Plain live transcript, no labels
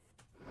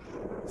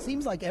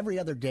Seems like every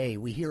other day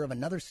we hear of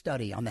another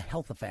study on the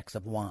health effects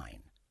of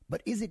wine.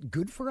 But is it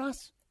good for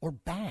us or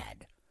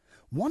bad?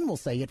 One will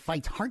say it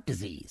fights heart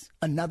disease,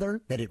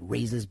 another that it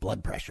raises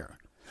blood pressure.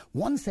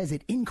 One says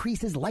it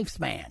increases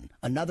lifespan,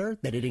 another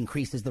that it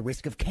increases the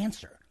risk of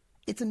cancer.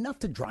 It's enough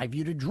to drive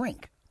you to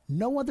drink.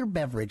 No other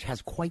beverage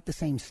has quite the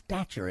same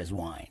stature as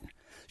wine.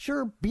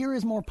 Sure, beer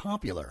is more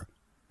popular,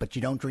 but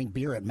you don't drink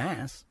beer at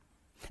Mass.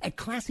 At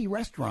classy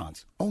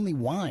restaurants, only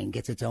wine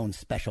gets its own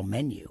special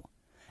menu.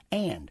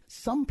 And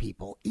some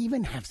people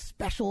even have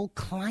special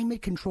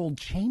climate-controlled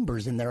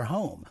chambers in their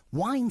home,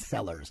 wine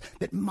cellars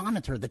that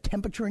monitor the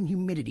temperature and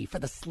humidity for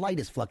the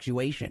slightest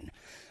fluctuation.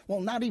 Well,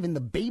 not even the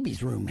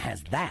baby's room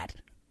has that.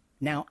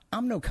 Now,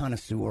 I'm no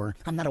connoisseur.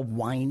 I'm not a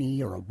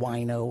winey or a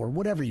wino or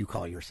whatever you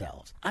call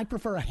yourselves. I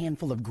prefer a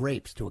handful of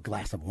grapes to a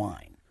glass of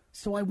wine.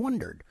 So I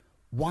wondered,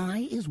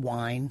 why is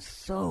wine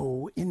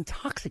so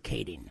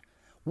intoxicating?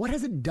 What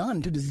has it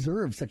done to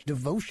deserve such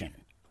devotion?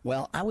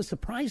 Well, I was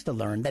surprised to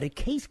learn that a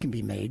case can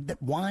be made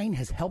that wine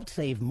has helped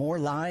save more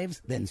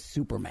lives than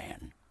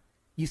Superman.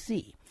 You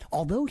see,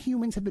 although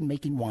humans have been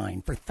making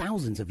wine for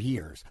thousands of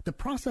years, the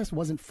process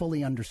wasn't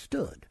fully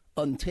understood.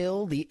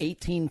 Until the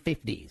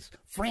 1850s,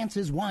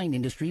 France's wine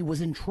industry was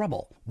in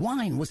trouble.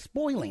 Wine was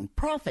spoiling,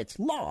 profits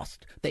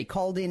lost. They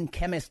called in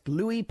chemist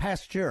Louis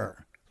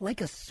Pasteur. Like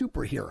a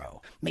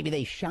superhero. Maybe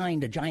they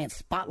shined a giant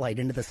spotlight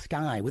into the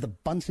sky with a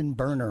Bunsen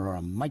burner or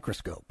a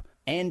microscope.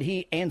 And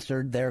he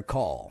answered their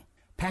call.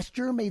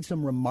 Pasteur made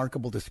some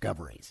remarkable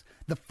discoveries.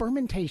 The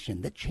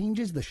fermentation that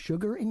changes the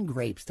sugar in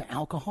grapes to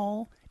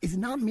alcohol is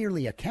not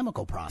merely a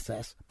chemical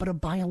process, but a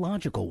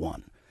biological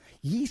one.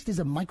 Yeast is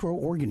a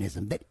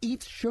microorganism that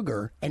eats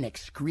sugar and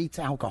excretes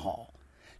alcohol.